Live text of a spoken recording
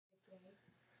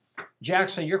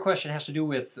Jackson, your question has to do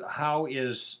with how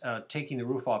is taking the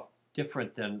roof off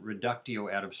different than reductio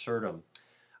ad absurdum.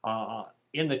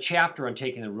 In the chapter on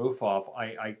taking the roof off,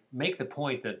 I make the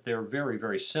point that they're very,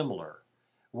 very similar.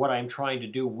 What I'm trying to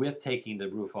do with taking the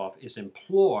roof off is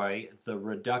employ the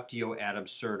reductio ad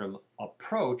absurdum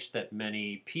approach that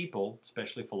many people,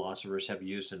 especially philosophers, have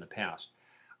used in the past.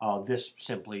 This,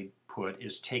 simply put,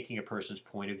 is taking a person's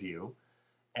point of view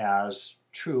as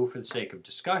true for the sake of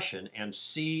discussion and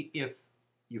see if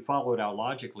you follow it out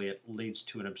logically, it leads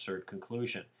to an absurd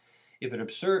conclusion. If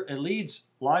it leads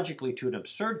logically to an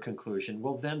absurd conclusion,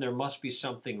 well, then there must be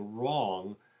something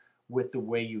wrong with the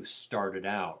way you've started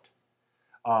out.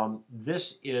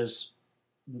 This is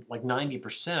like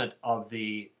 90% of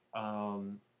the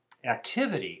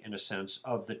activity, in a sense,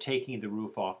 of the taking the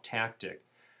roof off tactic.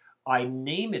 I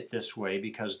name it this way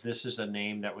because this is a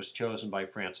name that was chosen by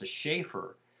Francis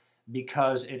Schaeffer,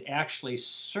 because it actually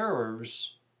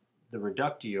serves the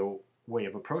reductio way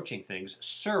of approaching things,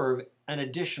 serve an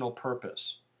additional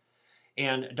purpose.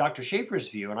 And Dr. Schaeffer's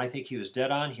view, and I think he was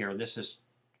dead on here, and this has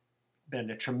been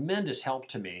a tremendous help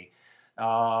to me,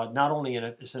 not only in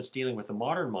a sense dealing with the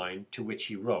modern mind to which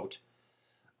he wrote,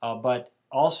 but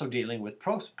also dealing with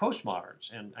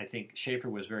postmoderns. And I think Schaeffer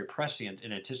was very prescient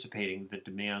in anticipating the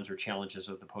demands or challenges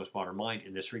of the postmodern mind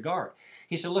in this regard.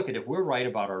 He said, look, if we're right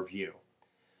about our view,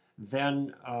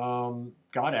 then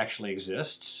God actually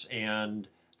exists, and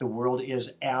the world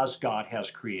is as God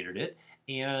has created it,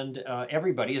 and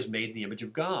everybody is made in the image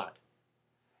of God.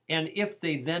 And if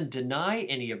they then deny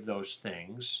any of those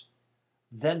things,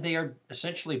 then they are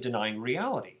essentially denying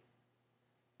reality.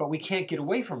 But we can't get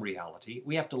away from reality.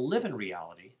 We have to live in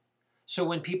reality. So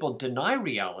when people deny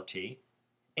reality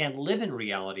and live in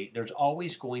reality, there's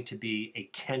always going to be a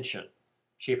tension.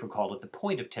 Schaeffer called it the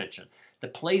point of tension, the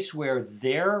place where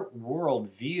their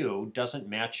worldview doesn't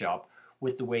match up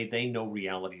with the way they know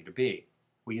reality to be.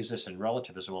 We use this in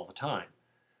relativism all the time.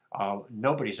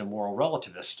 Nobody's a moral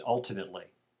relativist, ultimately.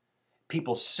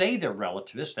 People say they're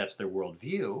relativists, that's their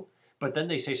worldview, but then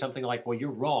they say something like, well, you're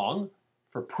wrong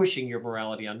for pushing your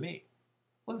morality on me.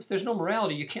 Well, if there's no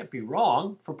morality, you can't be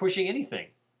wrong for pushing anything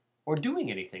or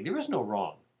doing anything. There is no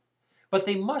wrong. But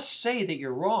they must say that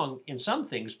you're wrong in some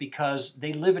things because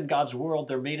they live in God's world,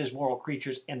 they're made as moral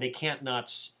creatures, and they can't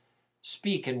not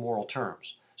speak in moral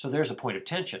terms. So there's a point of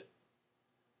tension.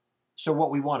 So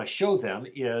what we want to show them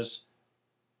is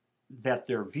that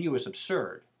their view is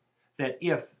absurd, that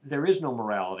if there is no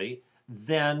morality,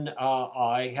 then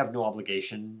I have no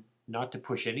obligation not to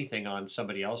push anything on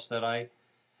somebody else that I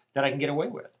can get away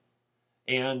with.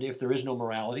 And if there is no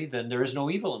morality, then there is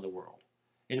no evil in the world.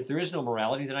 And if there is no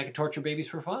morality, then I can torture babies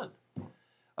for fun.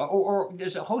 Or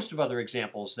there's a host of other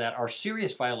examples that are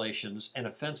serious violations and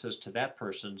offenses to that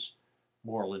person's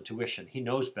moral intuition. He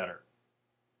knows better.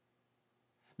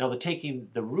 Now, the taking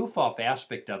the roof off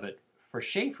aspect of it for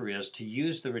Schaeffer is to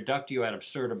use the reductio ad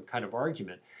absurdum kind of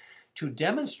argument to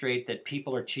demonstrate that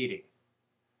people are cheating,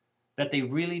 that they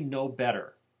really know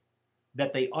better,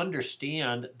 that they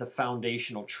understand the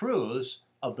foundational truths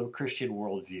of the Christian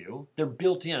worldview. They're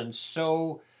built in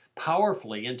so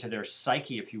powerfully into their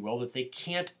psyche, if you will, that they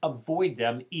can't avoid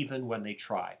them even when they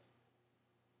try.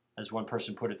 As one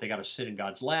person put it, they got to sit in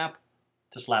God's lap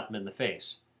to slap him in the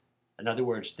face. In other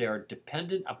words, they're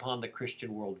dependent upon the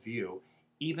Christian worldview,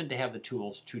 even to have the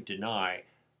tools to deny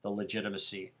the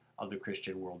legitimacy of the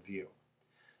Christian worldview.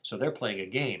 So they're playing a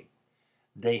game.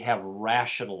 They have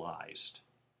rationalized.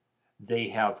 They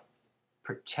have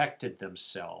protected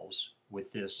themselves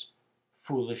with this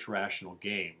foolish rational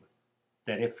game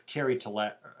that, if carried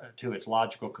to its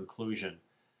logical conclusion,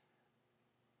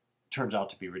 turns out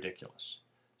to be ridiculous.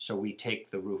 So we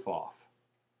take the roof off.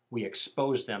 We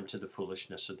expose them to the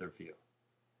foolishness of their view.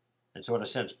 And so in a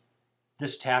sense,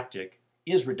 this tactic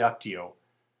is reductio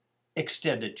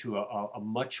extended to a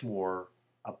much more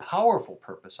powerful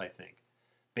purpose, I think,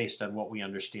 based on what we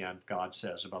understand God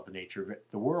says about the nature of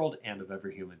the world and of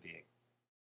every human being.